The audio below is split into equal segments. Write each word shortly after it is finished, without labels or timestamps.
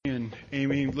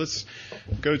Amy. Let's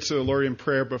go to the Lord in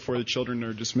prayer before the children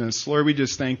are dismissed. Lord, we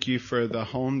just thank you for the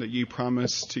home that you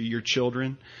promised to your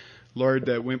children. Lord,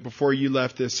 that went before you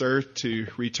left this earth to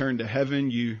return to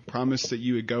heaven, you promised that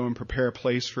you would go and prepare a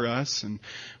place for us, and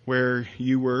where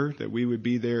you were, that we would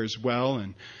be there as well,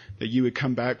 and that you would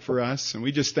come back for us. And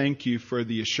we just thank you for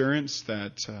the assurance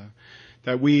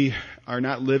that we are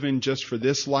not living just for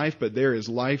this life, but there is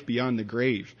life beyond the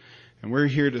grave. And we're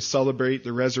here to celebrate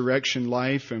the resurrection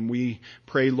life, and we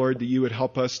pray, Lord, that you would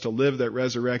help us to live that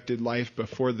resurrected life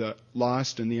before the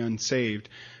lost and the unsaved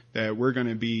that we're going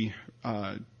to be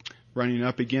running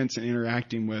up against and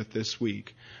interacting with this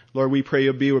week. Lord, we pray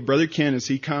you'll be with Brother Ken as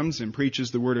he comes and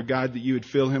preaches the Word of God, that you would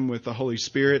fill him with the Holy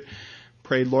Spirit.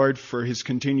 Pray, Lord, for his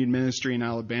continued ministry in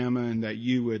Alabama, and that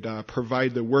you would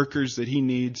provide the workers that he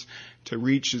needs to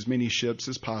reach as many ships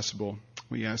as possible.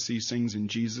 We ask these things in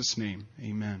Jesus' name.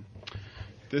 Amen.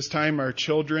 This time our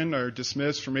children are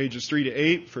dismissed from ages 3 to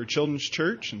 8 for Children's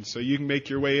Church, and so you can make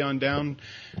your way on down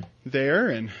there.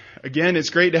 And again,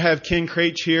 it's great to have Ken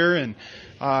Kraich here and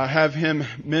have him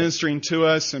ministering to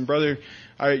us. And brother,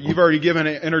 you've already given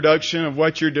an introduction of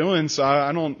what you're doing, so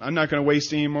I'm not going to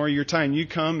waste any more of your time. You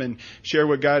come and share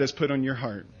what God has put on your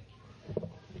heart.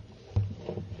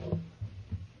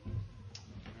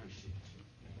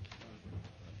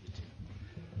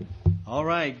 All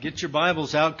right, get your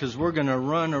Bibles out, because we're going to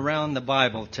run around the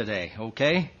Bible today,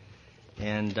 okay?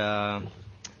 And I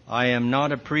am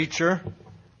not a preacher.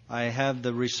 I have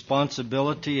the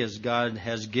responsibility, as God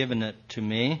has given it to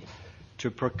me,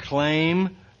 to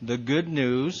proclaim the good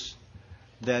news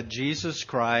that Jesus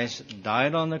Christ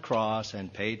died on the cross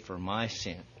and paid for my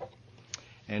sin.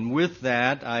 And with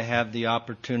that, I have the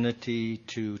opportunity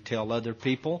to tell other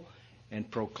people and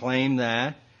proclaim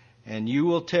that. And you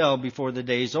will tell before the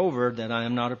day's over that I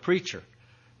am not a preacher.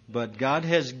 But God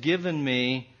has given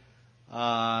me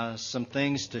some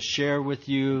things to share with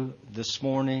you this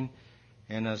morning.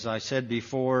 And as I said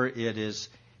before, and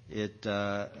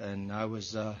I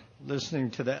was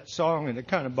listening to that song, and it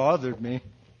kind of bothered me,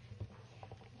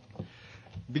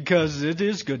 because it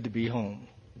is good to be home.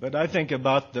 But I think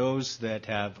about those that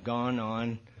have went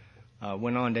on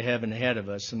to heaven ahead of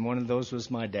us, and one of those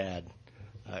was my dad,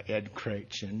 Ed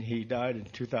Kraich, and he died in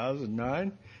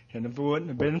 2009. And if it wouldn't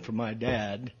have been for my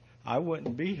dad, I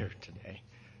wouldn't be here today.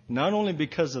 Not only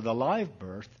because of the live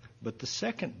birth, but the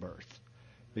second birth.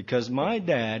 Because my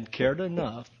dad cared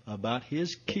enough about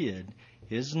his kid,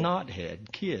 his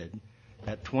knothead kid,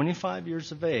 at 25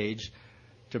 years of age,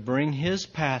 to bring his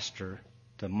pastor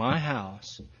to my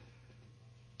house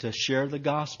to share the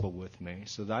gospel with me,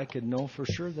 so that I could know for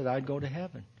sure that I'd go to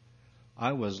heaven.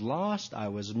 I was lost. I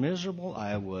was miserable.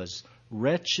 I was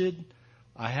wretched.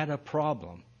 I had a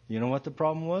problem. You know what the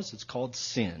problem was? It's called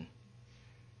sin.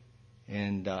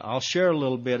 And I'll share a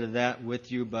little bit of that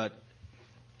with you, but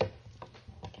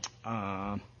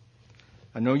I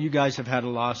know you guys have had a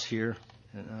loss here.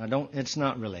 And it's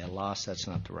not really a loss. That's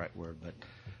not the right word. But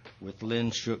with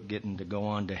Lynn Shook getting to go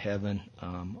on to heaven,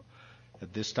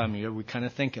 at this time of year, we kind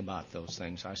of think about those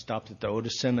things. I stopped at the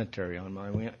Otis Cemetery on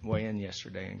my way in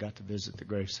yesterday and got to visit the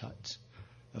grave sites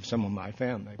of some of my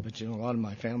family. But, a lot of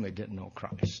my family didn't know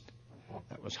Christ.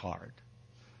 That was hard.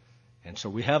 And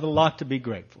so we have a lot to be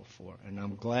grateful for, and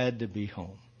I'm glad to be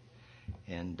home.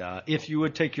 And if you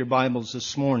would take your Bibles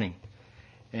this morning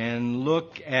and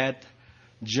look at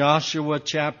Joshua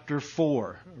chapter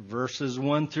 4, verses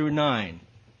 1 through 9.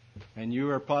 And you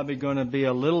are probably going to be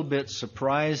a little bit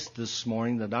surprised this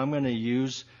morning that I'm going to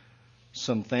use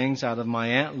some things out of my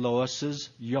Aunt Lois's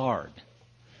yard.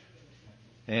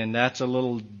 And that's a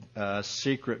little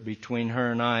secret between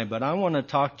her and I. But I want to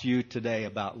talk to you today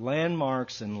about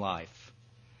landmarks in life.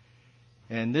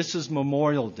 And this is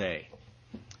Memorial Day.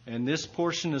 And this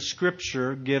portion of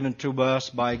Scripture given to us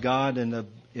by God in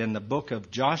the book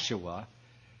of Joshua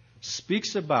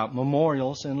speaks about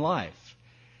memorials in life.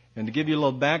 And to give you a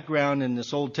little background, in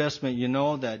this Old Testament, you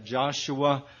know that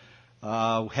Joshua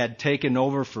had taken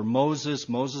over for Moses.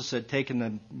 Moses had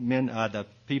taken the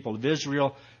people of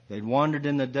Israel. They'd wandered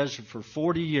in the desert for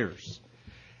 40 years.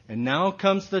 And now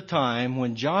comes the time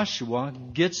when Joshua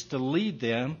gets to lead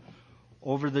them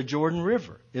over the Jordan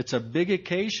River. It's a big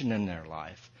occasion in their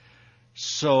life.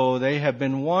 So they have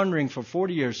been wandering for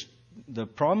 40 years. The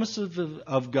promises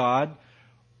of God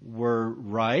were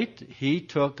right. He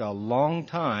took a long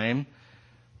time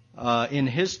in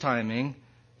His timing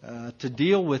to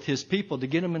deal with His people, to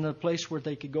get them in a place where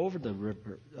they could go over the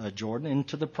river Jordan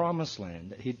into the promised land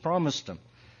that He'd promised them.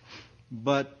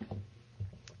 But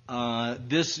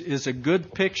this is a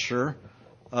good picture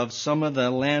of some of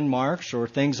the landmarks or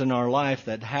things in our life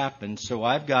that happened. So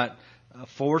I've got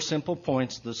 4 simple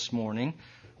points this morning.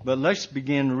 But let's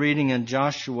begin reading in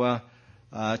Joshua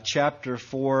chapter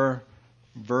 4,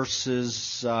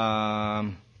 verses...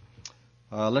 let's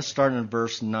start in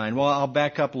verse 9. Well, I'll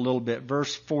back up a little bit.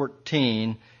 Verse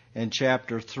 14 in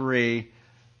chapter 3,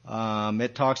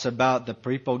 it talks about the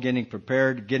people getting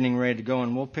prepared, getting ready to go,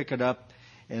 and we'll pick it up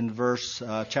in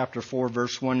chapter 4,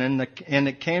 verse 1. And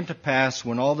it came to pass,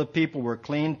 when all the people were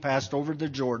clean passed over the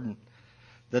Jordan,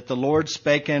 that the Lord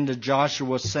spake unto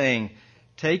Joshua, saying,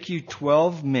 Take you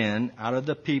 12 men out of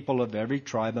the people of every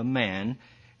tribe a man,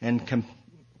 and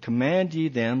command ye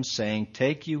them, saying,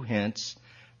 Take you hence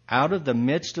out of the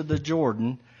midst of the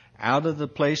Jordan, out of the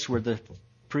place where the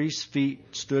priest's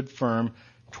feet stood firm,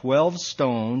 12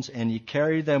 stones, and ye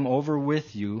carry them over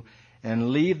with you, and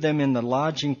leave them in the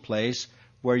lodging place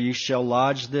where ye shall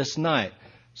lodge this night.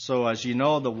 So as you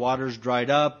know, the waters dried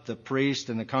up, the priest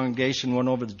and the congregation went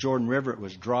over the Jordan River, it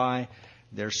was dry,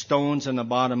 there's stones in the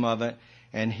bottom of it,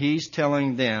 and he's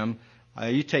telling them,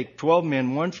 you take 12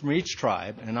 men, one from each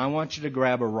tribe, and I want you to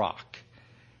grab a rock.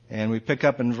 And we pick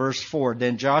up in verse 4.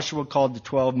 Then Joshua called the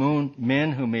 12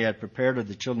 men whom he had prepared of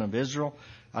the children of Israel,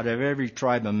 out of every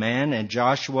tribe a man. And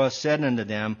Joshua said unto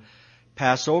them,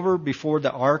 Pass over before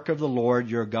the ark of the Lord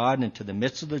your God into the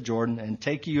midst of the Jordan, and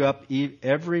take you up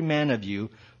every man of you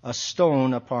a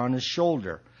stone upon his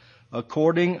shoulder,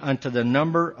 according unto the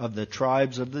number of the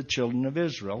tribes of the children of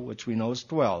Israel, which we know is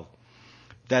 12.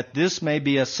 That this may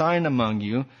be a sign among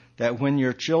you, that when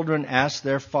your children ask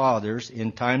their fathers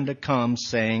in time to come,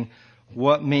 saying,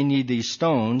 What mean ye these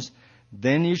stones?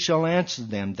 Then you shall answer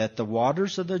them, that the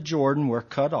waters of the Jordan were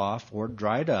cut off, or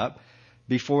dried up,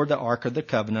 before the ark of the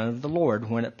covenant of the Lord,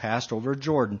 when it passed over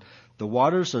Jordan. The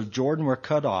waters of Jordan were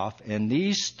cut off, and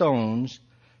these stones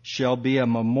shall be a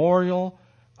memorial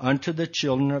unto the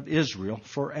children of Israel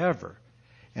forever.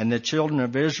 And the children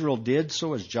of Israel did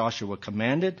so as Joshua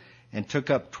commanded, and took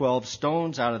up 12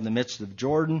 stones out of the midst of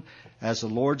Jordan, as the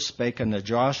Lord spake unto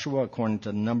Joshua, according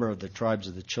to the number of the tribes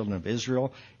of the children of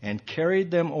Israel, and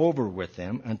carried them over with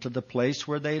them unto the place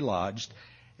where they lodged,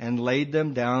 and laid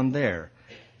them down there.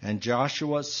 And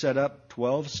Joshua set up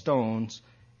 12 stones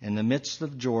in the midst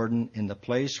of Jordan, in the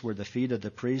place where the feet of the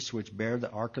priests which bear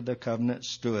the ark of the covenant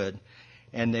stood,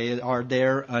 and they are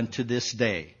there unto this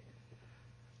day.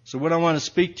 So what I want to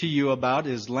speak to you about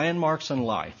is landmarks in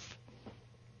life.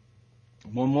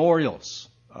 Memorials.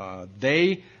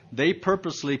 They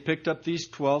purposely picked up these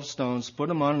 12 stones, put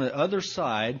them on the other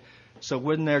side, so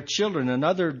when their children and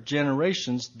other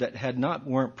generations that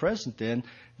weren't present then,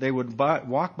 they would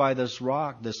walk by this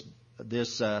rock,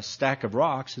 this stack of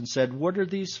rocks, and said, "What are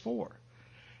these for?"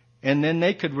 And then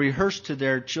they could rehearse to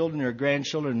their children or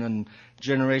grandchildren and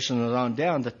generations on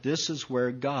down that this is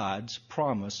where God's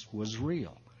promise was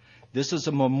real. This is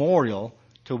a memorial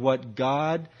to what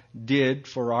God did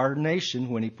for our nation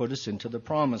when He put us into the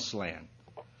promised land.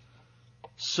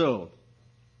 So,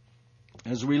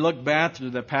 as we look back through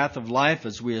the path of life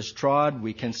as we have trod,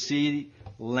 we can see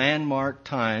landmark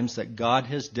times that God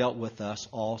has dealt with us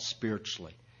all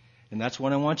spiritually. And that's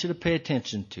what I want you to pay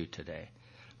attention to today.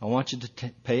 I want you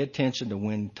to pay attention to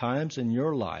when times in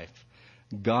your life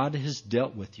God has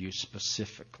dealt with you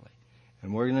specifically.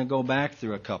 And we're going to go back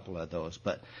through a couple of those.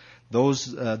 But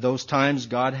those times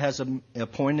God has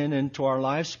appointed into our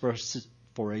lives for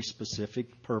a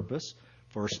specific purpose,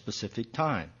 for a specific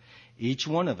time. Each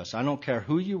one of us, I don't care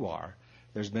who you are,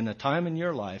 there's been a time in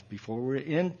your life before we're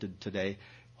ended today.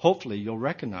 Hopefully you'll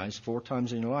recognize 4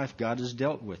 times in your life God has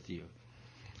dealt with you.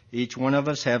 Each one of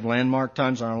us have landmark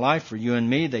times in our life. For you and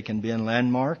me, they can be a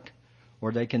landmark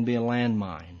or they can be a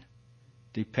landmine,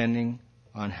 depending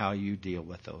on how you deal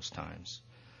with those times.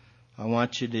 I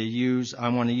want to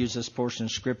use this portion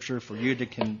of Scripture for you to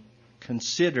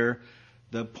consider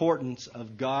the importance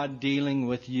of God dealing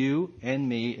with you and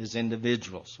me as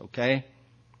individuals, okay?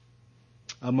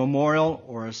 A memorial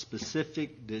or a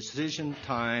specific decision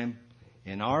time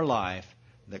in our life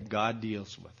that God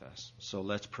deals with us. So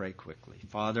let's pray quickly.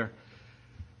 Father,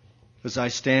 as I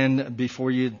stand before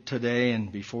you today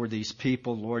and before these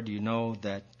people, Lord, you know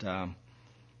that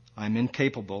I'm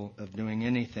incapable of doing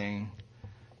anything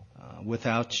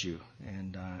without you.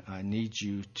 And I need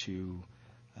you to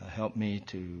help me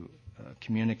to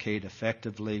communicate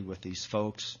effectively with these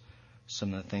folks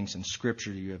some of the things in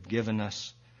Scripture you have given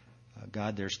us.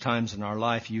 God, there's times in our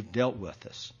life you've dealt with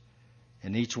us.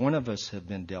 And each one of us have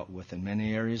been dealt with in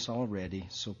many areas already.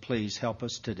 So please help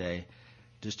us today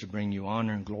just to bring you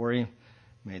honor and glory.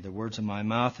 May the words of my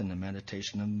mouth and the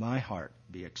meditation of my heart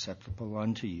be acceptable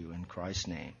unto you in Christ's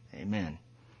name. Amen.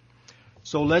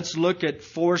 So let's look at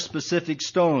 4 specific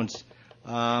stones.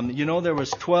 There was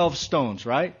 12 stones,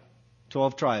 right?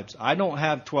 12 tribes. I don't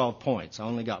have 12 points. I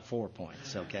only got 4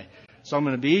 points, okay? So I'm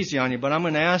going to be easy on you, but I'm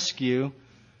going to ask you,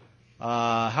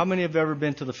 how many have ever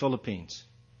been to the Philippines?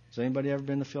 Has anybody ever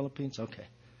been to the Philippines? Okay.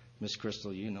 Miss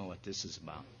Crystal, you know what this is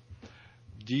about.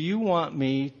 Do you want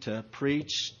me to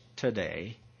preach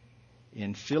today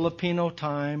in Filipino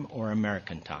time or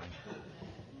American time?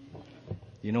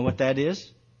 You know what that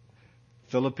is?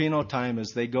 Filipino time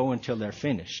is they go until they're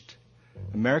finished.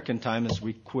 American time is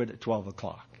we quit at 12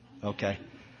 o'clock. Okay?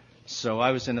 So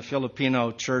I was in a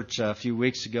Filipino church a few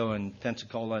weeks ago in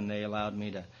Pensacola, and they allowed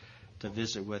me to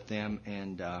visit with them.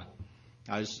 And I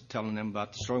was telling them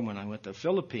about the story when I went to the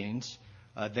Philippines.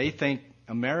 They think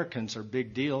Americans are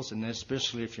big deals, and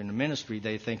especially if you're in the ministry,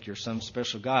 they think you're some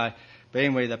special guy. But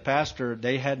anyway, the pastor,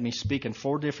 they had me speak in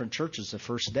 4 different churches the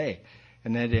first day.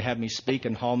 And then they had me speak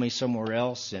and haul me somewhere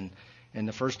else. And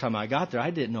the first time I got there, I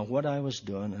didn't know what I was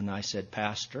doing. And I said,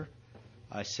 Pastor,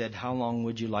 I said, how long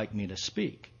would you like me to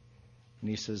speak? And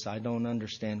he says, I don't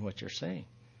understand what you're saying.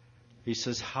 He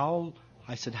says,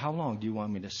 I said, how long do you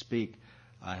want me to speak?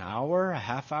 An hour, a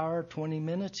half hour, 20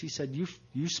 minutes? He said,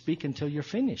 you speak until you're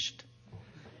finished.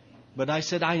 But I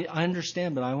said, I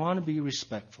understand, but I want to be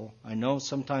respectful. I know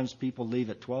sometimes people leave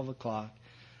at 12 o'clock.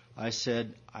 I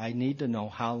said, I need to know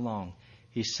how long.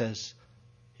 He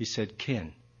said,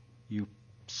 Ken, you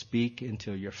speak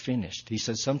until you're finished. He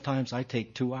said, sometimes I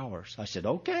take 2 hours. I said,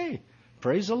 okay,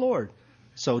 praise the Lord.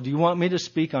 So do you want me to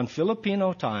speak on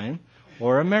Filipino time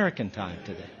or American time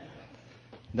today?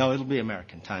 No, it'll be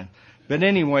American time. But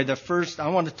anyway, I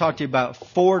want to talk to you about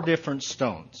 4 different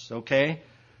stones, okay?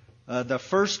 The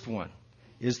first one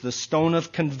is the stone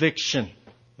of conviction,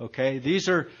 okay? These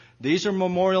are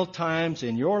memorial times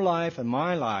in your life and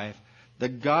my life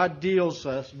that God deals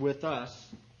with us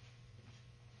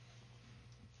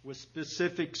with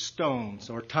specific stones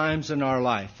or times in our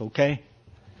life, okay?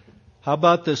 How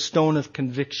about the stone of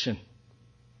conviction?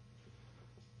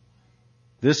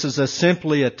 This is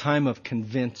simply a time of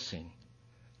convincing.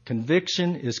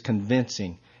 Conviction is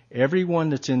convincing.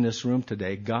 Everyone that's in this room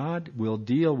today, God will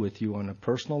deal with you on a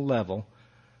personal level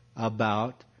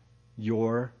about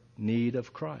your need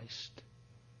of Christ.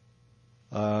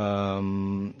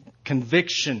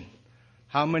 Conviction.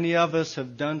 How many of us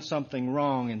have done something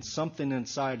wrong and something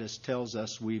inside us tells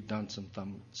us we've done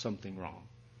something wrong?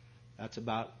 That's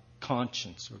about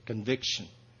conscience or conviction.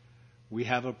 We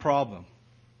have a problem.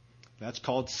 That's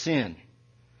called sin.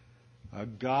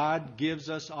 God gives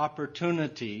us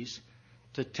opportunities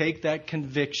to take that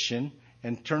conviction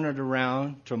and turn it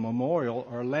around to a memorial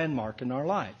or a landmark in our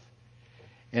life.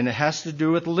 And it has to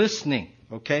do with listening,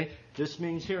 okay? This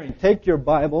means hearing. Take your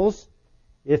Bibles,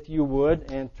 if you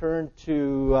would, and turn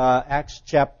to Acts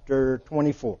chapter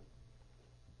 24.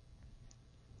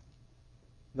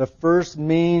 The first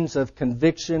means of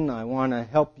conviction I want to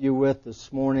help you with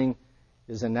this morning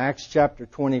is in Acts chapter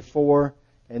 24,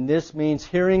 and this means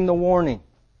hearing the warning.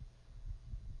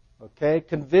 Okay?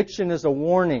 Conviction is a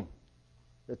warning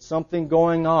that something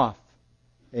going off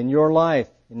in your life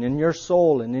and in your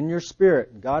soul and in your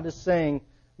spirit. God is saying,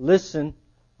 listen,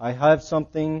 I have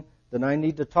something that I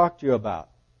need to talk to you about.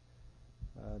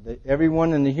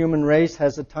 Everyone in the human race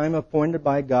has a time appointed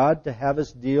by God to have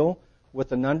us deal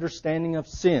with an understanding of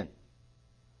sin.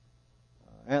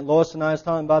 Aunt Lois and I was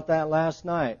talking about that last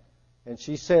night. And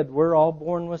she said, we're all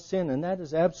born with sin. And that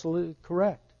is absolutely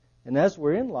correct. And as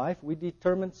we're in life, we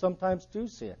determine sometimes to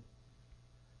sin.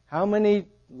 How many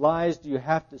lies do you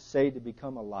have to say to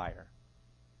become a liar?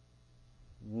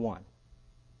 1.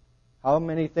 How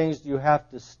many things do you have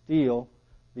to steal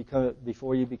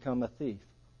before you become a thief?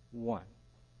 1.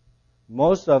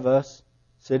 Most of us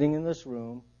sitting in this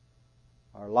room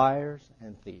are liars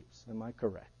and thieves. Am I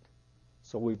correct?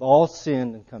 So we've all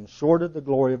sinned and come short of the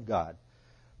glory of God.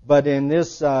 But in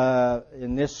this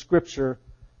scripture,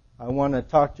 I want to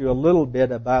talk to you a little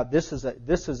bit about this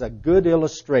is a good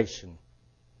illustration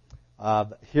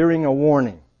of hearing a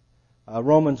warning.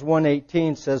 Romans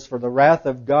 1:18 says, "For the wrath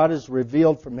of God is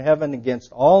revealed from heaven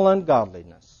against all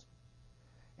ungodliness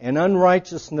and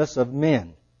unrighteousness of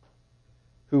men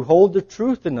who hold the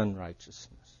truth in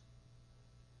unrighteousness,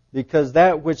 because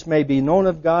that which may be known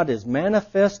of God is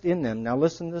manifest in them." Now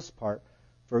listen to this part.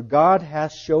 "For God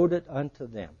hath showed it unto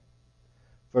them.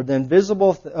 For the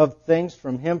invisible of things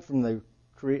from Him from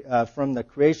the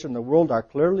creation of the world are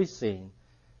clearly seen,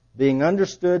 being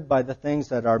understood by the things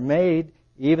that are made,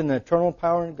 even the eternal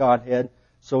power and Godhead,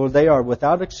 so they are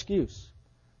without excuse."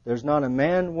 There's not a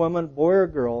man, woman, boy, or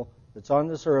girl that's on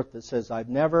this earth that says, "I've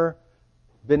never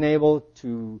been able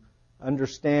to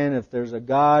understand if there's a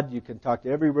God." You can talk to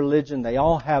every religion. They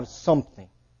all have something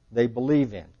they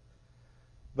believe in.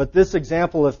 But this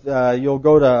example, if you'll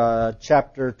go to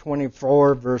chapter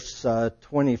 24, verse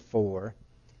 24,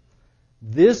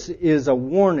 this is a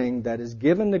warning that is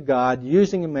given to God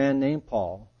using a man named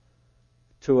Paul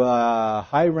to a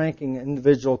high-ranking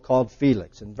individual called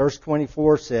Felix. And verse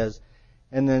 24 says,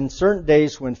 "And in certain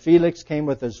days when Felix came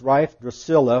with his wife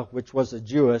Drusilla, which was a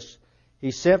Jewess,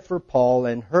 he sent for Paul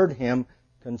and heard him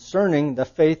concerning the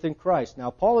faith in Christ."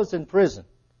 Now, Paul is in prison.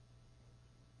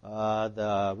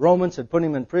 The Romans had put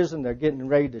him in prison. They're getting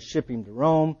ready to ship him to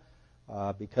Rome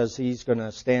because he's going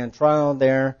to stand trial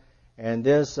there. And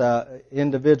this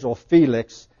individual,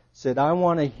 Felix, said, "I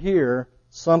want to hear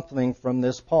something from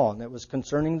this Paul." And it was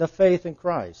concerning the faith in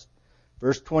Christ.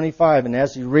 Verse 25, "And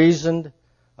as he reasoned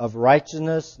of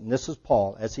righteousness," and this is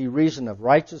Paul, "as he reasoned of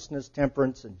righteousness,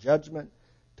 temperance, and judgment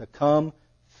to come,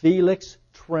 Felix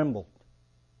trembled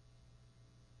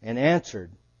and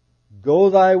answered, 'Go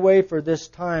thy way, for this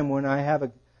time when I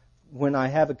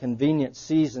have a convenient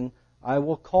season, I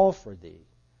will call for thee.'"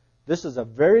 This is a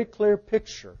very clear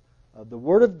picture of the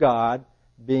Word of God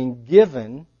being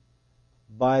given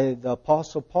by the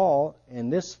Apostle Paul,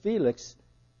 and this Felix,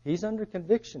 he's under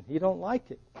conviction. He don't like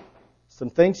it. Some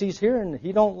things he's hearing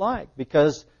he don't like,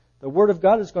 because the Word of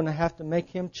God is going to have to make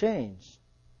him change.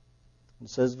 It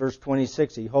says, verse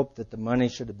 26, he hoped that the money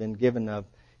should have been given of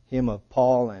him of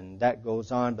Paul, and that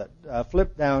goes on. But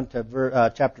flip down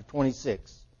to chapter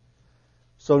 26.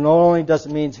 So not only does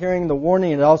it mean hearing the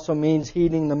warning, it also means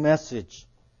heeding the message.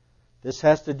 This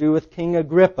has to do with King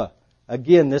Agrippa.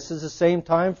 Again, this is the same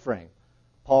time frame.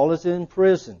 Paul is in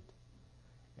prison.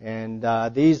 And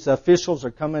these officials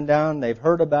are coming down. They've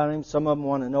heard about him. Some of them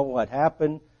want to know what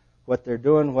happened, what they're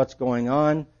doing, what's going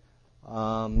on.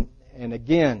 And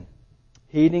again,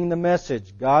 heeding the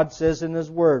message. God says in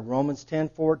His Word, Romans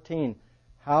 10:14,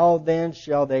 "How then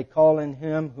shall they call in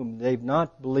Him whom they've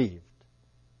not believed?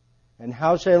 And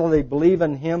how shall they believe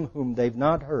in Him whom they've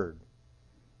not heard?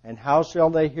 And how shall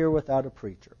they hear without a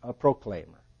preacher, a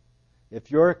proclaimer?"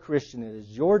 If you're a Christian, it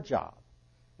is your job,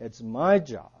 it's my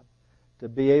job, to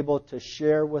be able to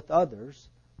share with others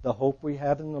the hope we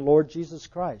have in the Lord Jesus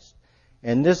Christ.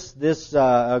 And this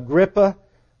Agrippa,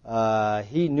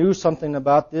 he knew something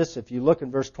about this. If you look in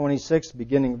verse 26,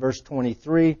 beginning verse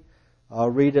 23,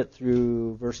 I'll read it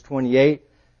through verse 28.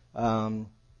 And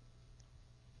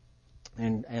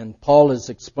Paul is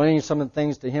explaining some of the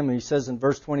things to him. And he says in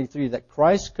verse 23 that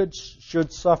Christ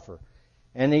should suffer,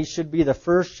 and He should be the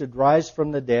first, should rise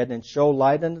from the dead, and show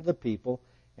light unto the people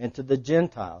and to the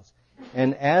Gentiles.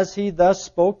 And as he thus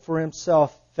spoke for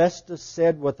himself, Festus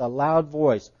said with a loud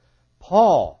voice,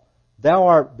 "Paul, thou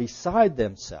art beside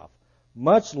thyself.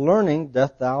 Much learning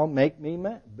dost thou make thee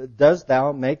mad."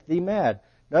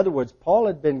 In other words, Paul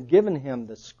had been given him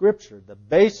the Scripture, the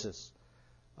basis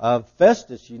of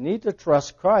Festus. You need to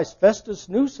trust Christ. Festus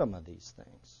knew some of these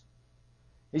things.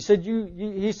 He said,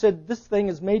 he said, "This thing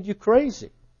has made you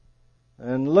crazy."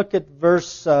 And look at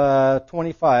verse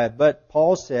 25. But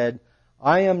Paul said,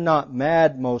 "I am not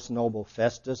mad, most noble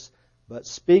Festus, but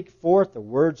speak forth the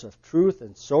words of truth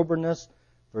and soberness,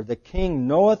 for the king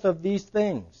knoweth of these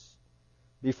things,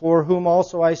 before whom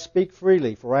also I speak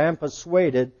freely, for I am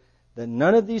persuaded that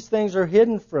none of these things are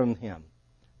hidden from him."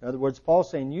 In other words, Paul's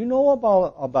saying, you know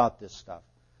about this stuff.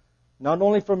 Not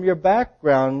only from your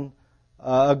background,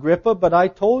 Agrippa, but I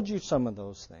told you some of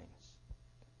those things.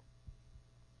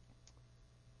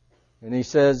 And he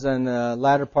says in the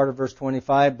latter part of verse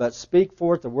 25, "But speak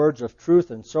forth the words of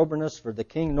truth and soberness, for the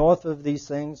king knoweth of these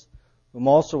things, whom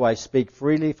also I speak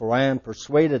freely, for I am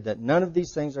persuaded that none of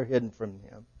these things are hidden from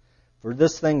him. For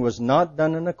this thing was not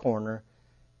done in a corner.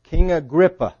 King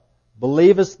Agrippa,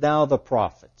 believest thou the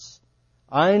prophets?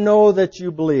 I know that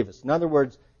you believest." In other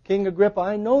words, King Agrippa,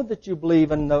 I know that you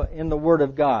believe in the Word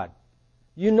of God.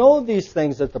 You know these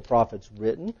things that the prophets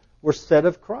written were said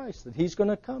of Christ, that He's going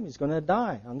to come, He's going to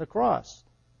die on the cross.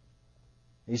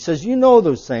 He says, you know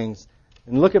those things.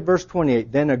 And look at verse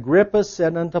 28. "Then Agrippa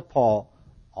said unto Paul,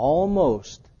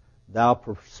 Almost thou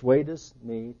persuadest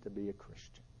me to be a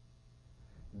Christian."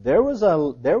 There was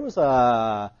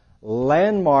a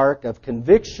landmark of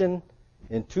conviction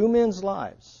in two men's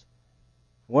lives.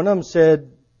 One of them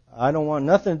said, "I don't want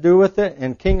nothing to do with it."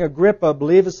 And King Agrippa,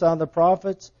 "Believest thou the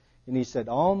prophets?" And he said,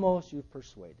 "Almost you've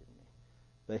persuaded me."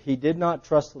 But he did not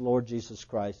trust the Lord Jesus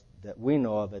Christ that we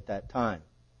know of at that time.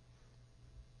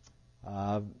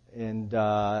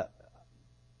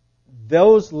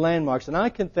 Those landmarks, and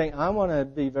I want to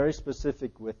be very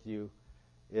specific with you,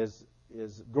 is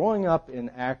growing up in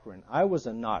Akron, I was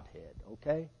a knothead,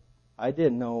 okay? I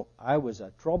didn't know I was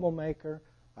a troublemaker.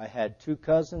 I had two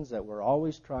cousins that were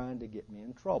always trying to get me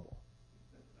in trouble.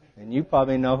 And you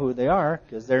probably know who they are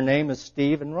because their name is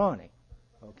Steve and Ronnie.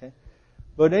 Okay?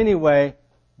 But anyway,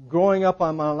 growing up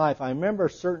on my life, I remember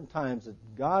certain times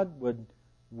that God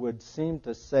would seem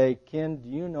to say, Ken, do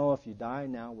you know if you die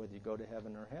now whether you go to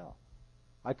heaven or hell?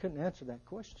 I couldn't answer that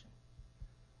question.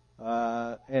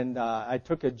 I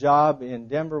took a job in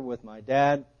Denver with my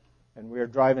dad, and we were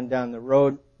driving down the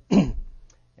road,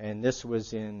 and this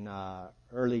was in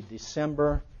early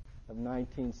December of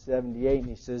 1978, and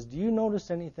he says, do you notice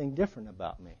anything different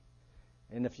about me?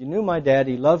 And if you knew my dad,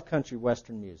 he loved country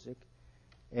western music.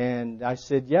 And I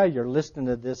said, yeah, you're listening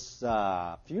to this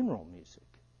funeral music.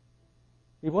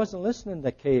 He wasn't listening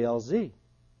to KLZ,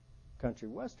 country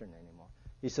western, anymore.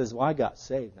 He says, well, I got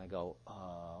saved. And I go,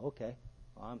 okay,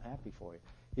 well, I'm happy for you.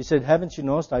 He said, haven't you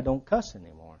noticed I don't cuss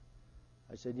anymore?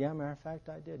 I said, yeah, matter of fact,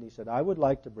 I did. He said, I would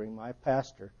like to bring my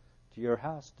pastor to your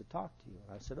house to talk to you.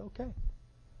 I said, okay.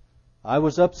 I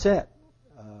was upset.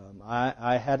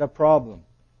 I had a problem.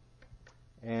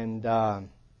 And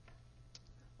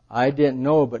I didn't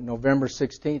know, but November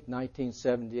 16th,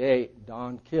 1978,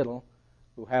 Don Kittle,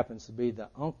 who happens to be the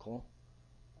uncle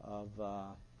of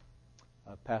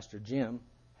Pastor Jim,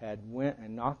 had went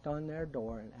and knocked on their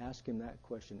door and asked him that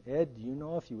question. Ed, do you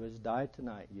know if you was died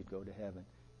tonight, you'd go to heaven?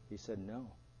 He said no.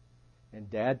 And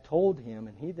Dad told him,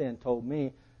 and he then told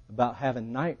me about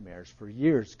having nightmares for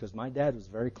years because my dad was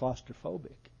very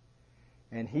claustrophobic.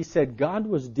 And he said God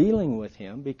was dealing with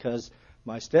him because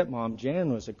my stepmom,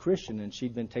 Jan, was a Christian, and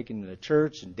she'd been taken to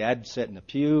church, and Dad sat in the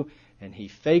pew, and he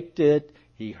faked it.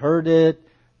 He heard it.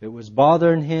 It was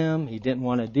bothering him. He didn't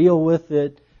want to deal with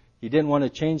it. He didn't want to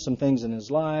change some things in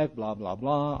his life, blah, blah,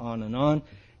 blah, on and on.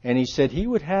 And he said he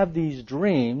would have these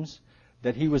dreams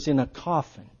that he was in a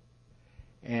coffin.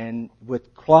 And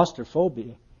with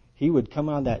claustrophobia, he would come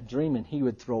out of that dream, and he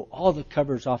would throw all the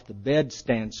covers off the bed,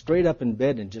 stand straight up in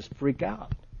bed, and just freak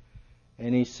out.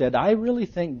 And he said, I really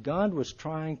think God was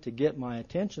trying to get my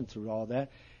attention through all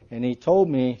that. And he told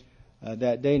me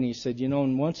that day, and he said, you know,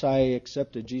 and once I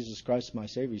accepted Jesus Christ as my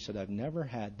Savior, he said, I've never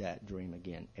had that dream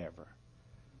again, ever.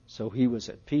 So he was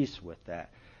at peace with that.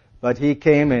 But he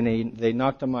came, and they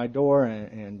knocked on my door,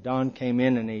 and Don came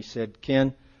in, and he said,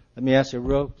 Ken, let me ask you a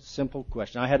real simple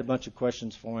question. I had a bunch of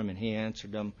questions for him, and he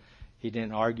answered them. He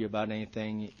didn't argue about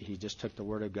anything. He just took the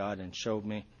Word of God and showed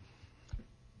me.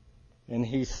 And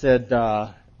he said,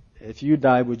 if you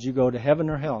die, would you go to heaven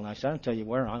or hell? And I said, I'll tell you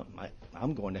where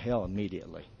I'm going to hell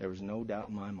immediately. There was no doubt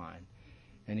in my mind.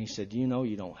 And he said, you know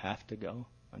you don't have to go?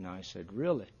 And I said,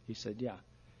 really? He said, yeah.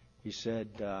 He said,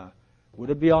 would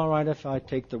it be all right if I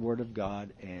take the Word of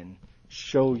God and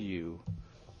show you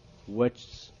what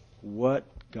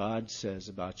God says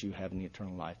about you having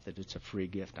eternal life, that it's a free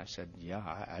gift? I said, yeah,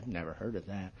 I'd never heard of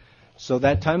that. So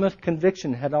that time of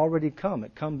conviction had already come.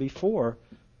 It come before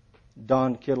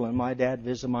Don Kittle and my dad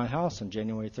visited my house on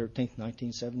January 13th,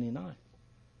 1979.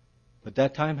 But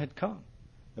that time had come.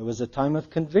 It was a time of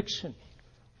conviction.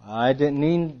 I didn't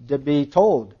need to be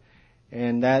told.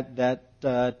 And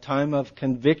that time of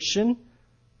conviction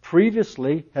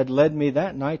previously had led me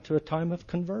that night to a time of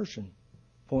conversion.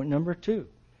 Point number 2.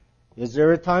 Is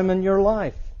there a time in your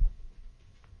life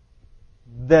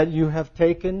that you have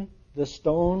taken the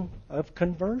stone of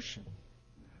conversion?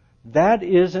 That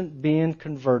isn't being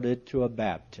converted to a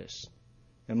Baptist.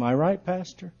 Am I right,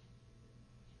 Pastor?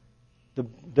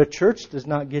 The church does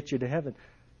not get you to heaven.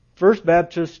 First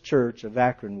Baptist Church of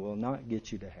Akron will not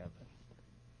get you to heaven.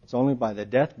 It's only by the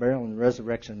death, burial, and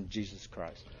resurrection of Jesus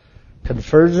Christ.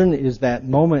 Conversion is that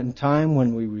moment in time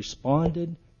when we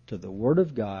responded to the Word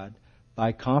of God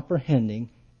by comprehending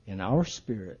in our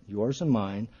spirit, yours and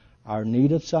mine, our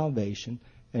need of salvation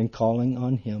and calling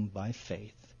on Him by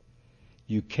faith.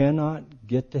 You cannot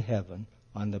get to heaven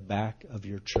on the back of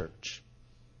your church.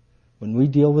 When we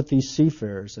deal with these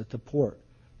seafarers at the port,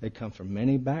 they come from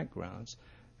many backgrounds.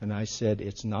 And I said,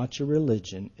 it's not your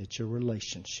religion, it's your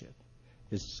relationship.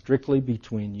 It's strictly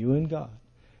between you and God.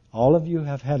 All of you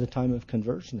have had a time of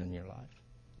conversion in your life.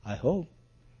 I hope.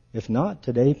 If not,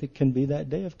 today can be that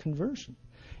day of conversion.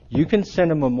 You can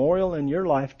send a memorial in your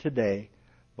life today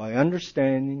by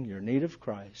understanding your need of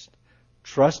Christ,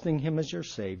 trusting Him as your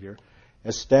Savior,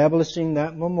 establishing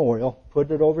that memorial, put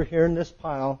it over here in this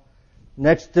pile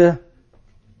next to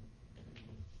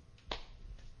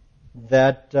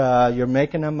that. You're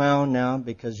making a mound now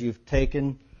because you've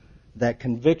taken that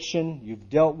conviction, you've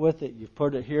dealt with it, you've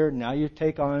put it here, now you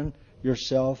take on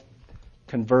yourself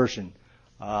conversion.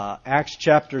 Acts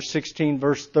chapter 16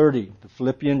 verse 30, the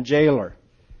Philippian jailer.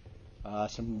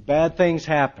 Some bad things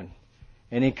happen.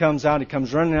 And he comes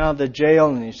running out of the jail,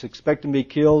 and he's expecting to be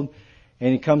killed.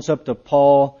 And he comes up to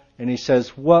Paul and he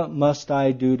says, what must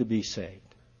I do to be saved?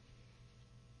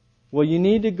 Well, you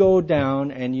need to go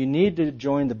down and you need to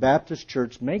join the Baptist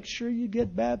church. Make sure you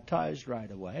get baptized right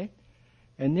away,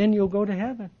 and then you'll go to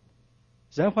heaven.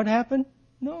 Is that what happened?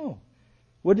 No.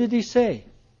 What did he say?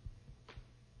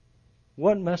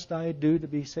 What must I do to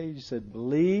be saved? He said,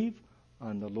 believe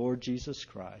on the Lord Jesus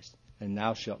Christ, and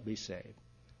thou shalt be saved.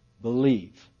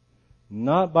 Believe.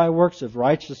 Not by works of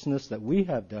righteousness that we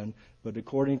have done, but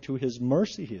according to His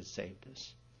mercy He has saved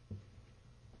us.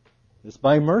 It's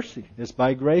by mercy. It's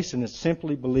by grace, and it's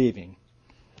simply believing.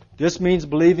 This means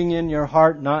believing in your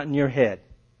heart, not in your head.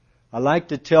 I like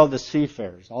to tell the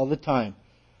seafarers all the time,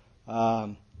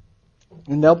 and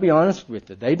they'll be honest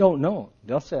with it. They don't know.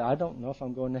 They'll say, I don't know if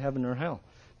I'm going to heaven or hell.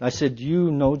 And I said, do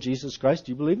you know Jesus Christ?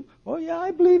 Do you believe Him? Oh, yeah,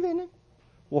 I believe in Him.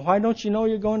 Well, why don't you know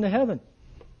you're going to heaven?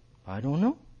 I don't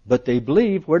know. But they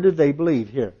believe. Where do they believe?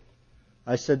 Here.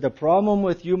 I said, the problem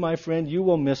with you, my friend, you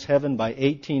will miss heaven by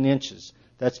 18 inches.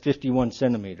 That's 51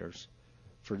 centimeters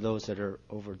for those that are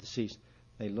over the seas.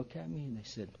 They look at me and they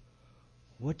said,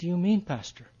 what do you mean,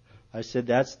 Pastor? I said,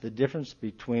 that's the difference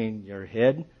between your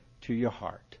head to your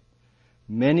heart.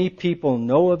 Many people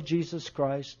know of Jesus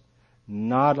Christ.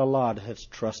 Not a lot has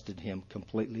trusted Him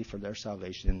completely for their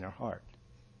salvation in their heart.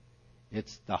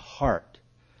 It's the heart.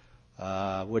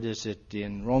 What is it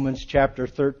in Romans chapter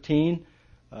 13?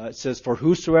 It says, for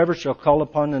whosoever shall call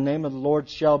upon the name of the Lord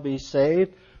shall be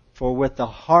saved. For with the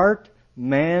heart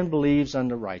man believes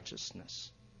unto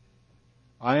righteousness.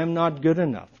 I am not good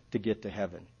enough to get to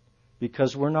heaven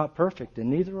because we're not perfect, and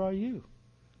neither are you.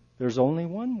 There's only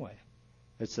one way.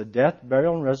 It's the death,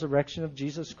 burial, and resurrection of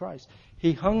Jesus Christ.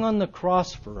 He hung on the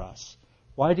cross for us.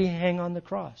 Why did He hang on the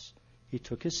cross? He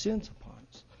took His sins upon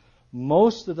us.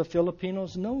 Most of the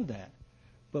Filipinos know that.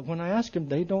 But when I ask them,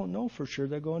 they don't know for sure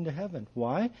they're going to heaven.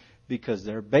 Why? Because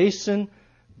they're basing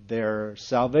their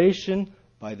salvation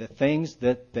by the things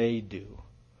that they do.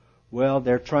 Well,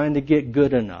 they're trying to get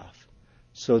good enough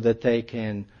so that they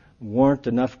can warrant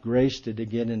enough grace to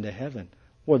get into heaven.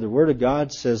 Well, the Word of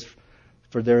God says,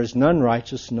 for there is none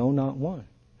righteous, no, not one.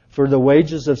 For the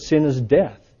wages of sin is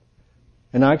death.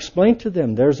 And I explained to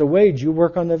them, there's a wage. You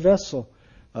work on the vessel.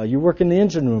 You work in the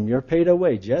engine room. You're paid a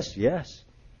wage. Yes, yes.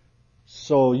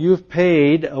 So you've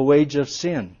paid a wage of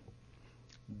sin.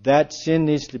 That sin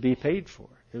needs to be paid for.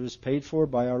 It was paid for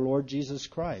by our Lord Jesus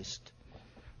Christ.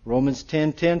 Romans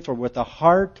 10:10, for with the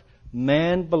heart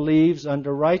man believes unto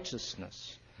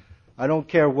righteousness. I don't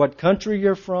care what country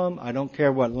you're from. I don't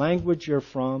care what language you're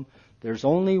from. There's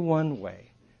only one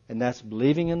way, and that's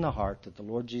believing in the heart that the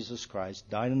Lord Jesus Christ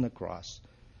died on the cross,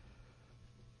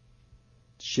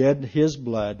 shed His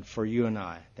blood for you and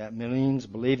I. That means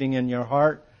believing in your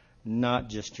heart, not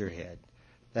just your head.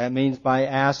 That means by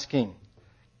asking,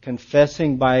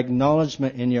 confessing by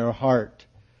acknowledgement in your heart,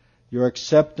 your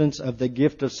acceptance of the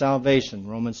gift of salvation.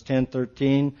 Romans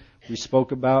 10:13, we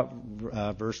spoke about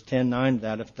verse 10:9,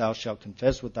 that if thou shalt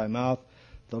confess with thy mouth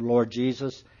the Lord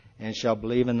Jesus, and shalt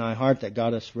believe in thy heart that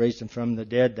God hath raised Him from the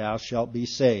dead, thou shalt be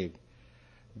saved.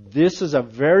 This is a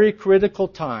very critical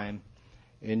time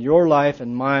in your life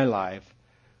and my life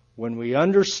when we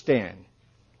understand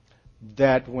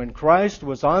that when Christ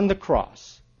was on the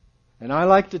cross, and I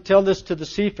like to tell this to the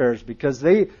seafarers because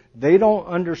they don't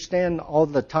understand all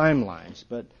the timelines,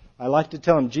 but I like to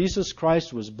tell them Jesus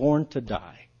Christ was born to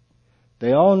die.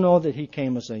 They all know that He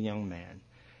came as a young man.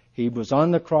 He was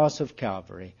on the cross of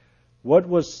Calvary. What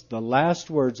was the last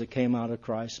words that came out of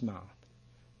Christ's mouth?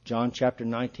 John chapter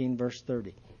 19, verse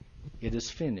 30. It is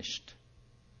finished.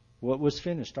 What was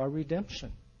finished? Our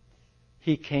redemption.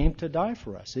 He came to die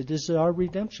for us. It is our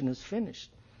redemption is finished.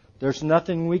 There's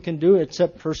nothing we can do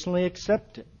except personally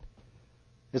accept it.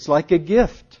 It's like a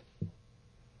gift.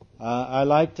 I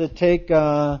like to take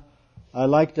a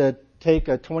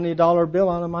 $20 bill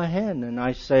out of my hand and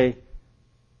I say,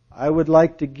 I would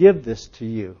like to give this to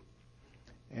you.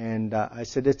 And I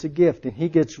said, it's a gift. And he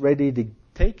gets ready to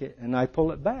take it and I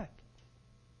pull it back.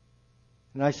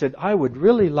 And I said, I would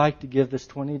really like to give this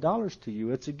 $20 to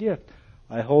you. It's a gift.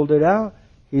 I hold it out.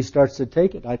 He starts to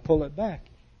take it. I pull it back.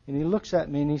 And he looks at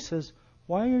me and he says,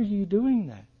 why are you doing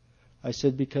that? I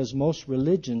said, because most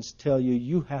religions tell you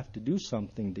you have to do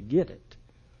something to get it.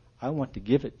 I want to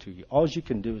give it to you. All you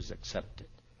can do is accept it.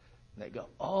 And they go,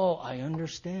 oh, I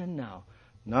understand now.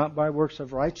 Not by works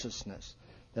of righteousness.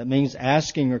 That means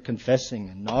asking or confessing,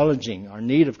 acknowledging our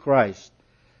need of Christ.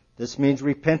 This means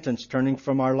repentance, turning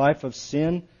from our life of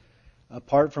sin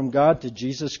apart from God to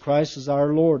Jesus Christ as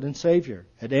our Lord and Savior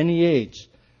at any age.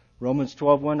 Romans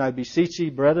 12:1, I beseech ye,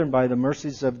 brethren, by the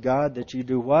mercies of God, that you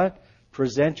do what?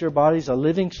 Present your bodies a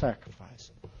living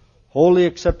sacrifice, wholly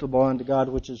acceptable unto God,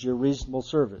 which is your reasonable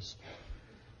service.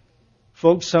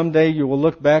 Folks, someday you will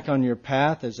look back on your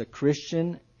path as a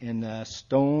Christian, and the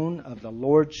stone of the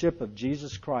Lordship of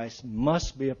Jesus Christ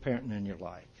must be apparent in your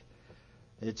life.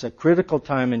 It's a critical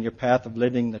time in your path of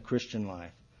living the Christian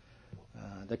life.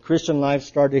 The Christian life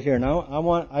started here.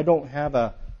 Now, I don't have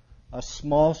a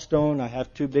small stone. I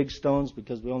have 2 big stones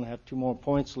because we only have 2 more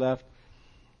points left.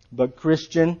 But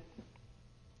Christian,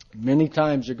 many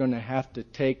times you're going to have to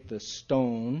take the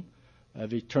stone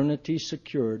of eternity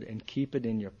secured and keep it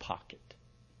in your pocket.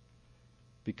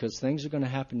 Because things are going to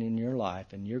happen in your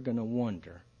life and you're going to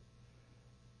wonder,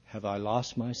 have I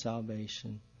lost my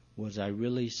salvation? Was I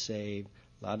really saved?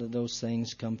 A lot of those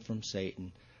things come from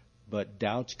Satan. But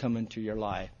doubts come into your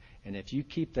life. And if you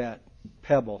keep that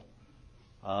pebble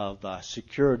of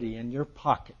security in your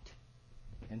pocket,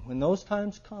 and when those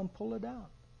times come, pull it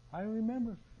out. I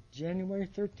remember January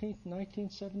 13th,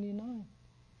 1979.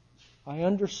 I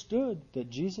understood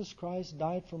that Jesus Christ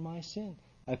died for my sin.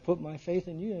 I put my faith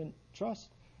in you and trust.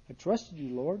 I trusted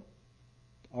you, Lord.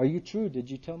 Are you true? Did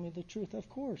you tell me the truth? Of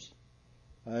course.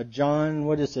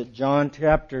 John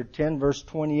chapter 10, verse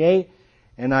 28.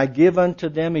 And I give unto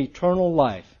them eternal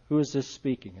life. Who is this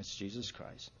speaking? It's Jesus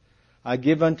Christ. I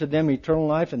give unto them eternal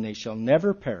life, and they shall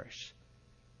never perish.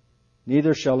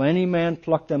 Neither shall any man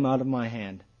pluck them out of my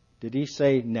hand. Did he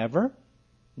say never?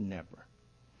 Never.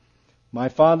 My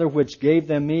Father which gave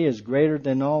them me is greater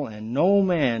than all, and no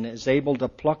man is able to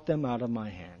pluck them out of my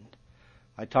hand.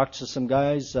 I talked to some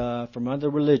guys from other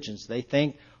religions. They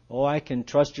think, I can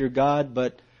trust your God,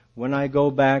 but when I go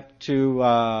back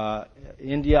to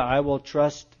India, I will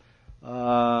trust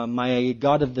my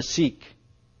God of the Sikh.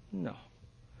 No.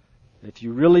 If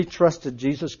you really trusted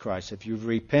Jesus Christ, if you've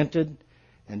repented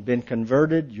and been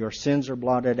converted, your sins are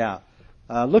blotted out.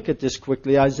 Look at this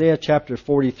quickly. Isaiah chapter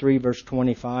 43, verse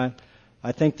 25.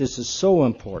 I think this is so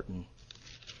important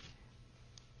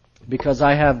because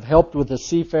I have helped with the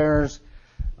seafarers.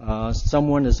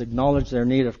 Someone has acknowledged their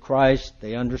need of Christ.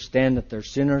 They understand that they're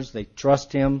sinners. They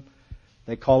trust Him.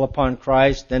 They call upon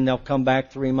Christ. Then they'll come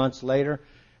back 3 months later,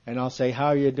 and I'll say, how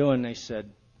are you doing? They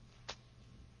said,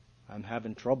 I'm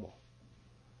having trouble.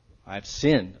 I've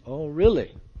sinned. Oh,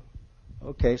 really?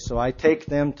 Okay, so I take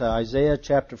them to Isaiah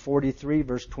chapter 43,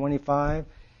 verse 25,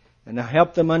 and I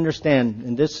help them understand.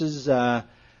 And this is the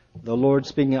Lord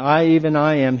speaking. I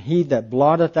am He that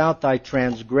blotteth out thy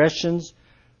transgressions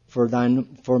for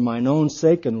mine own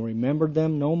sake, and remember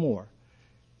them no more.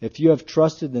 If you have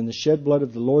trusted in the shed blood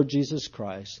of the Lord Jesus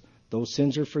Christ, those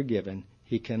sins are forgiven.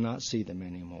 He cannot see them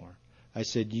anymore. I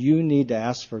said, you need to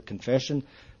ask for confession.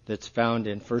 That's found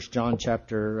in 1 John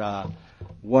chapter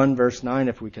 1, verse 9.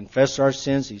 If we confess our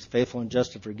sins, He's faithful and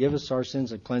just to forgive us our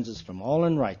sins and cleanse us from all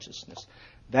unrighteousness.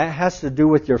 That has to do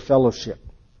with your fellowship.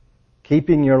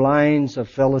 Keeping your lines of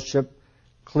fellowship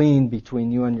clean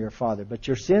between you and your Father. But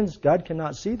your sins, God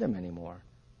cannot see them anymore.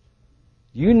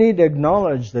 You need to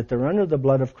acknowledge that they're under the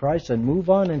blood of Christ and move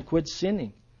on and quit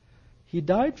sinning. He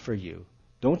died for you.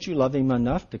 Don't you love Him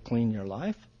enough to clean your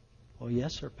life? Oh,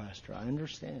 yes, sir, Pastor, I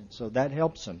understand. So that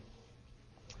helps him.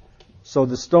 So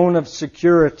the stone of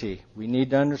security, we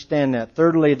need to understand that.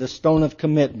 Thirdly, the stone of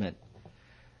commitment.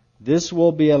 This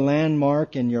will be a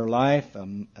landmark in your life,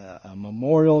 a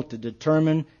memorial to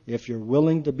determine if you're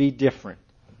willing to be different.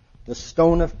 The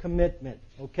stone of commitment,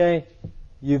 okay?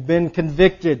 You've been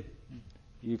convicted.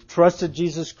 You've trusted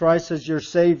Jesus Christ as your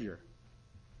Savior.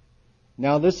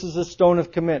 Now this is a stone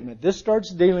of commitment. This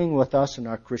starts dealing with us in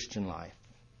our Christian life.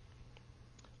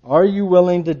 Are you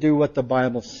willing to do what the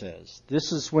Bible says?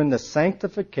 This is when the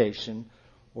sanctification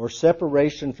or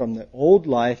separation from the old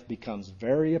life becomes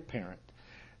very apparent.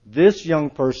 This, young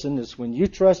person, is when you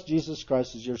trust Jesus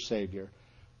Christ as your Savior,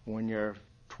 when you're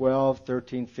 12,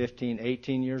 13, 15,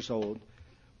 18 years old,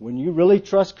 when you really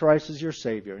trust Christ as your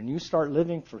Savior and you start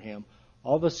living for Him,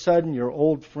 all of a sudden your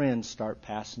old friends start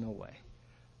passing away.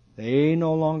 They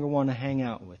no longer want to hang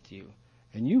out with you.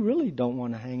 And you really don't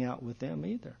want to hang out with them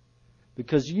either.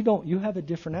 Because you have a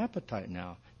different appetite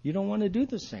now. You don't want to do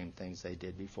the same things they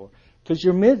did before. Because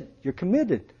you're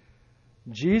committed.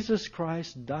 Jesus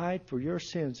Christ died for your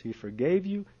sins. He forgave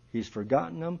you. He's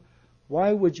forgotten them.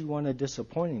 Why would you want to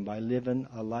disappoint Him by living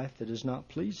a life that is not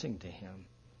pleasing to Him?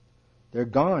 They're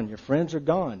gone. Your friends are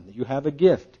gone. You have a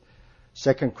gift.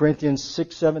 2 Corinthians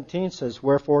 6:17 says,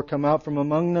 Wherefore come out from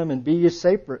among them and be ye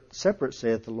separate,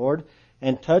 saith the Lord,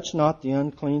 and touch not the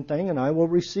unclean thing, and I will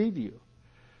receive you.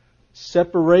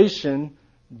 Separation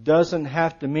doesn't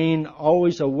have to mean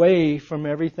always away from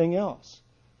everything else.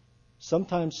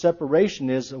 Sometimes separation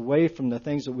is away from the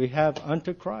things that we have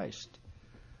unto Christ.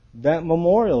 That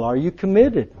memorial, are you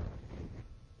committed?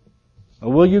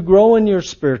 Or will you grow in your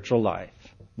spiritual life?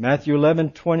 Matthew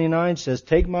 11:29 says,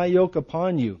 "Take my yoke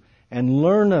upon you and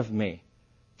learn of me,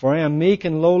 for I am meek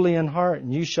and lowly in heart,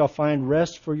 and you shall find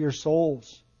rest for your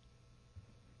souls."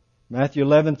 Matthew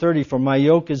 11:30, "For my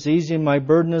yoke is easy and my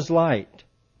burden is light."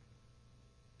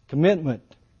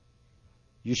 Commitment.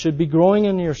 You should be growing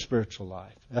in your spiritual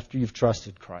life after you've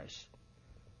trusted Christ.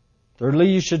 Thirdly,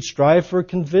 you should strive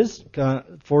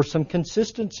for some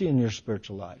consistency in your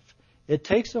spiritual life. It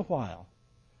takes a while.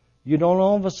 You don't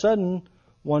all of a sudden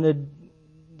want to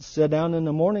sit down in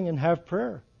the morning and have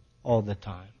prayer all the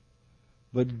time.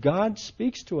 But God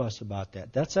speaks to us about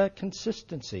that. That's that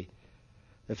consistency.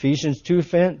 Ephesians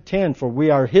 2:10, "For we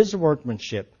are His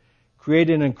workmanship,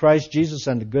 created in Christ Jesus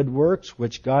unto good works,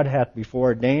 which God hath before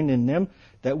ordained in them,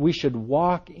 that we should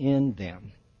walk in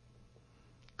them."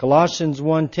 Colossians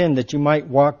 1:10, "That you might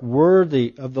walk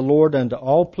worthy of the Lord unto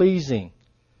all pleasing,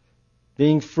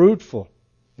 being fruitful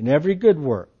in every good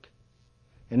work,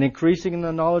 and increasing in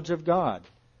the knowledge of God."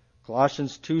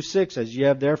 Colossians 2:6, "As ye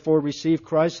have therefore received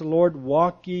Christ the Lord,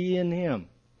 walk ye in Him."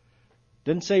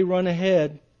 Didn't say run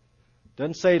ahead.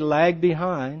 Doesn't say lag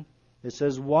behind. It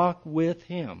says walk with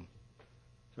Him.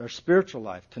 Our spiritual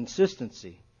life,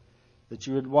 consistency, that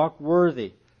you would walk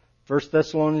worthy. 1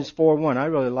 Thessalonians 4:1, I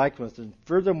really like this.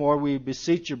 "Furthermore, we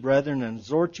beseech you, brethren, and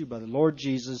exhort you by the Lord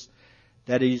Jesus,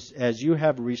 that as you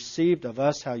have received of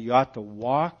us how you ought to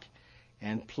walk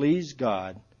and please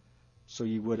God, so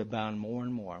you would abound more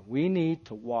and more." We need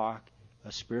to walk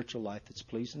a spiritual life that's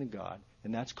pleasing to God,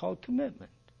 and that's called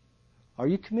commitment. Are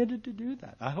you committed to do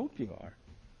that? I hope you are.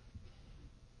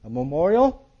 A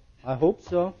memorial? I hope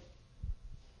so.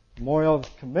 Memorial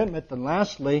of commitment. And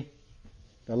lastly,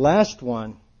 the last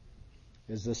one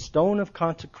is the stone of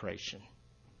consecration.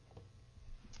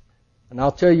 And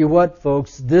I'll tell you what,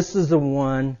 folks, this is the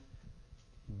one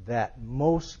that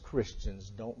most Christians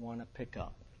don't want to pick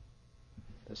up.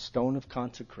 The stone of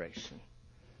consecration.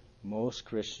 Most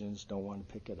Christians don't want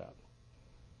to pick it up.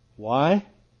 Why?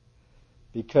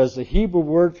 Because the Hebrew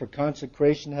word for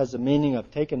consecration has the meaning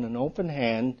of taking an open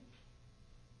hand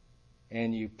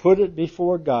and you put it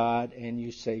before God and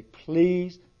you say,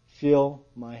 "Please fill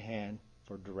my hand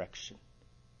for direction.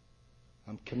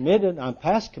 I'm committed, I'm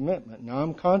past commitment, now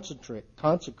I'm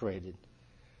consecrated."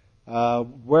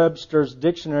 Webster's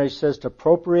dictionary says to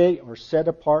appropriate or set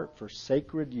apart for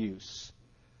sacred use.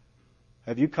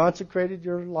 Have you consecrated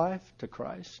your life to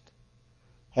Christ?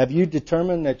 Have you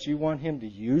determined that you want Him to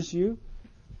use you?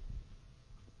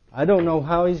 I don't know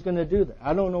how He's going to do that.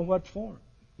 I don't know what form.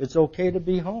 It's okay to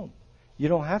be home. You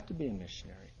don't have to be a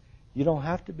missionary. You don't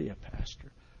have to be a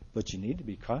pastor. But you need to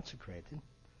be consecrated.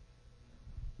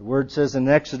 The Word says in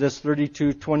Exodus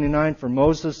 32:29, "For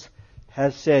Moses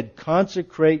has said,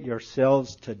 consecrate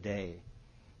yourselves today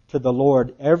to the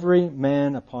Lord, every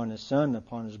man upon his son,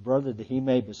 upon his brother, that he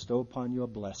may bestow upon you a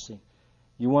blessing."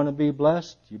 You want to be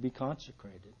blessed? You be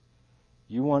consecrated.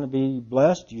 You want to be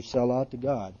blessed? You sell out to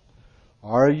God.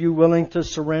 Are you willing to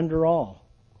surrender all?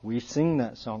 We sing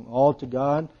that song, "All to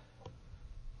God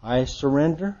I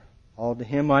surrender, all to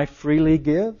Him I freely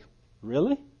give."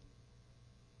 Really?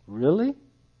 Really?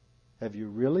 Have you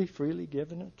really freely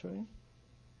given it to Him?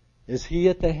 Is He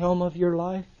at the helm of your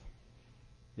life?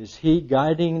 Is He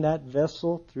guiding that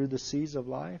vessel through the seas of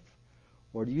life?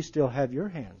 Or do you still have your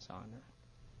hands on it?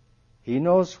 He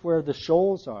knows where the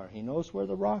shoals are. He knows where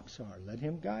the rocks are. Let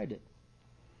Him guide it.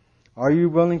 Are you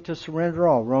willing to surrender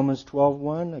all? Romans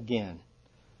 12:1 again.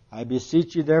 "I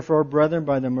beseech you therefore, brethren,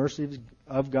 by the mercies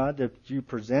of God, that you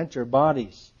present your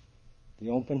bodies,"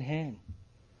 the open hand,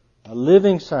 "a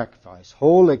living sacrifice,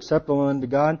 wholly acceptable unto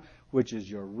God, which is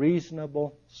your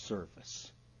reasonable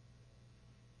service."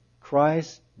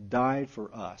 Christ died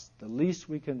for us. The least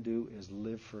we can do is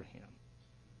live for Him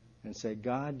and say,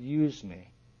 "God, use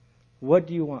me. What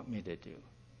do you want me to do?"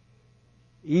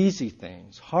 Easy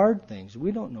things, hard things,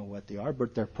 we don't know what they are,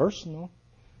 but they're personal.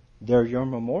 They're your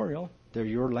memorial. They're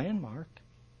your landmark.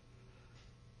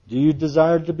 Do you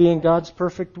desire to be in God's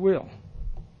perfect will,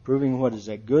 proving what is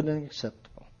that good and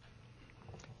acceptable?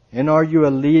 And are you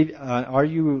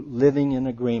living in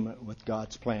agreement with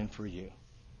God's plan for you?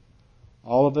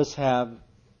 All of us have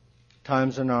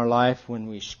times in our life when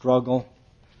we struggle.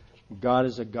 God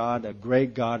is a God, a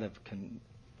great God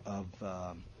of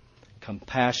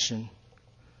compassion,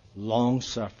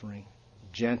 long-suffering,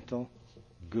 gentle,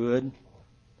 good.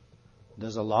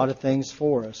 Does a lot of things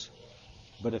for us.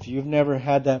 But if you've never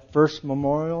had that first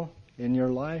memorial in your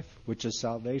life, which is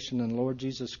salvation in the Lord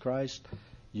Jesus Christ,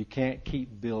 you can't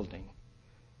keep building.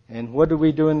 And what do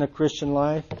we do in the Christian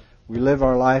life? We live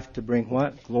our life to bring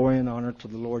what? Glory and honor to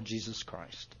the Lord Jesus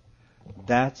Christ.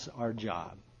 That's our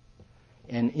job.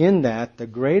 And in that, the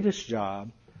greatest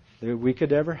job that we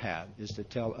could ever have is to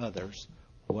tell others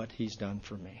what He's done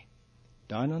for me.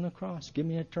 Died on the cross, give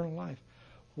me eternal life.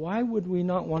 Why would we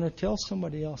not want to tell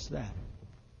somebody else that?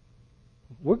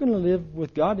 We're going to live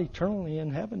with God eternally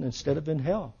in heaven instead of in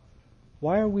hell.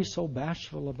 Why are we so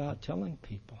bashful about telling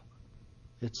people?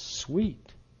 It's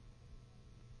sweet.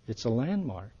 It's a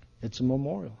landmark. It's a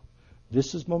memorial.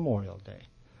 This is Memorial Day.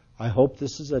 I hope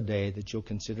this is a day that you'll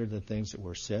consider the things that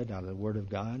were said out of the Word of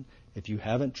God. If you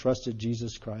haven't trusted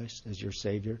Jesus Christ as your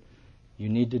Savior, you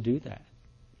need to do that.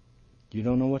 You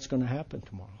don't know what's going to happen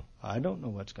tomorrow. I don't know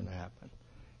what's going to happen.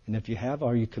 And if you have,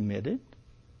 are you committed?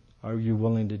 Are you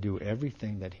willing to do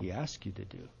everything that He asks you to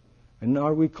do? And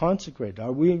are we consecrated?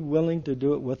 Are we willing to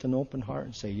do it with an open heart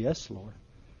and say, yes, Lord?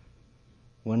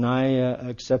 When I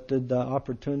accepted the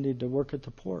opportunity to work at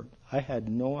the port, I had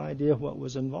no idea what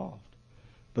was involved.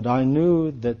 But I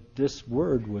knew that this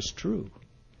word was true.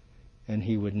 And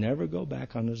He would never go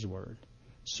back on His word.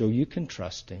 So you can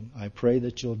trust Him. I pray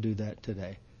that you'll do that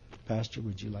today. Pastor,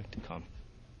 would you like to come?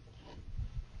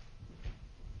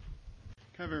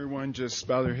 Have everyone just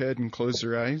bow their head and close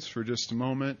their eyes for just a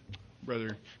moment. Brother,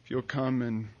 if you'll come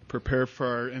and prepare for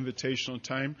our invitational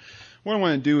time. What I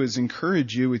want to do is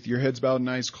encourage you with your heads bowed and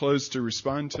eyes closed to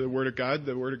respond to the Word of God.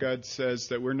 The Word of God says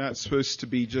that we're not supposed to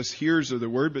be just hearers of the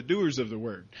Word, but doers of the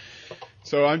Word.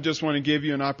 So I just want to give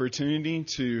you an opportunity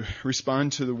to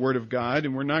respond to the Word of God.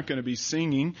 And we're not going to be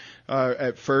singing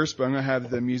at first, but I'm going to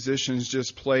have the musicians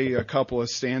just play a couple of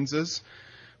stanzas.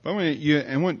 But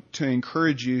I want to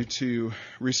encourage you to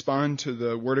respond to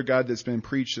the Word of God that's been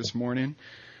preached this morning.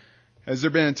 Has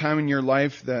there been a time in your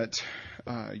life that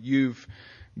you've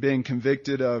been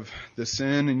convicted of the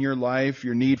sin in your life,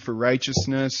 your need for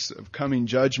righteousness, of coming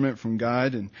judgment from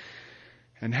God?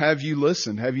 And have you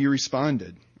listened? Have you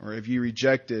responded? Or have you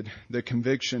rejected the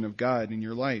conviction of God in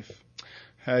your life?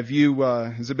 Has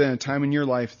there been a time in your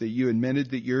life that you admitted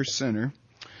that you're a sinner,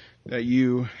 that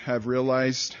you have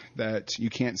realized that you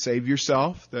can't save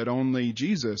yourself, that only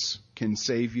Jesus can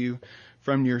save you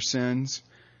from your sins,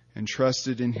 and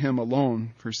trusted in Him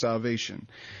alone for salvation?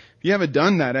 If you haven't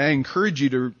done that, I encourage you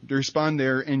to respond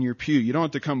there in your pew. You don't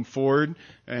have to come forward,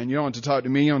 and you don't have to talk to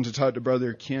me. You don't have to talk to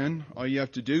Brother Ken. All you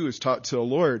have to do is talk to the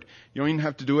Lord. You don't even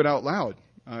have to do it out loud.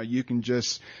 You can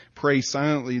just pray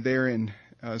silently there in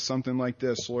something like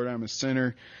this. Lord, I'm a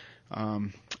sinner.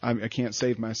 I can't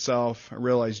save myself. I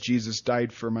realize Jesus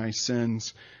died for my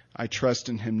sins. I trust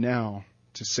in Him now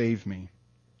to save me.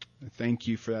 Thank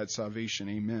you for that salvation.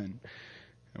 Amen.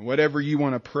 And whatever you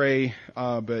want to pray,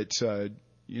 but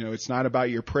it's not about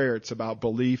your prayer. It's about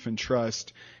belief and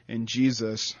trust in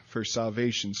Jesus for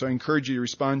salvation. So I encourage you to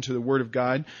respond to the Word of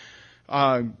God.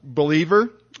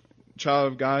 Believer,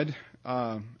 child of God,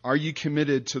 are you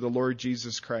committed to the Lord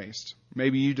Jesus Christ?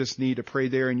 Maybe you just need to pray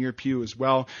there in your pew as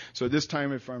well. So this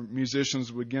time, if our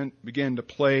musicians begin to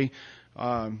play,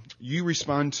 you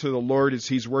respond to the Lord as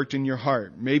He's worked in your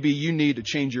heart. Maybe you need to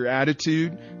change your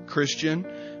attitude, Christian.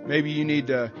 Maybe you need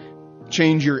to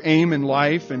change your aim in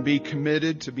life and be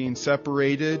committed to being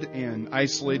separated and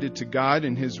isolated to God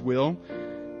and His will,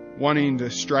 wanting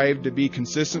to strive to be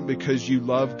consistent because you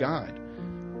love God.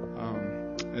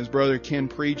 As Brother Ken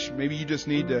preached, maybe you just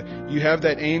need to, you have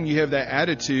that aim, you have that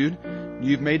attitude,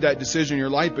 you've made that decision in your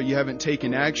life, but you haven't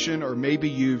taken action, or maybe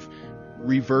you've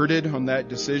reverted on that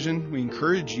decision. We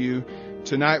encourage you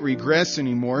to not regress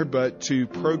anymore, but to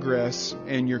progress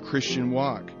in your Christian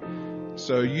walk.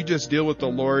 So you just deal with the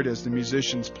Lord as the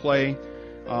musicians play.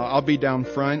 I'll be down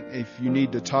front if you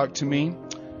need to talk to me,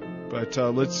 but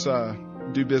let's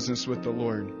do business with the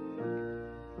Lord.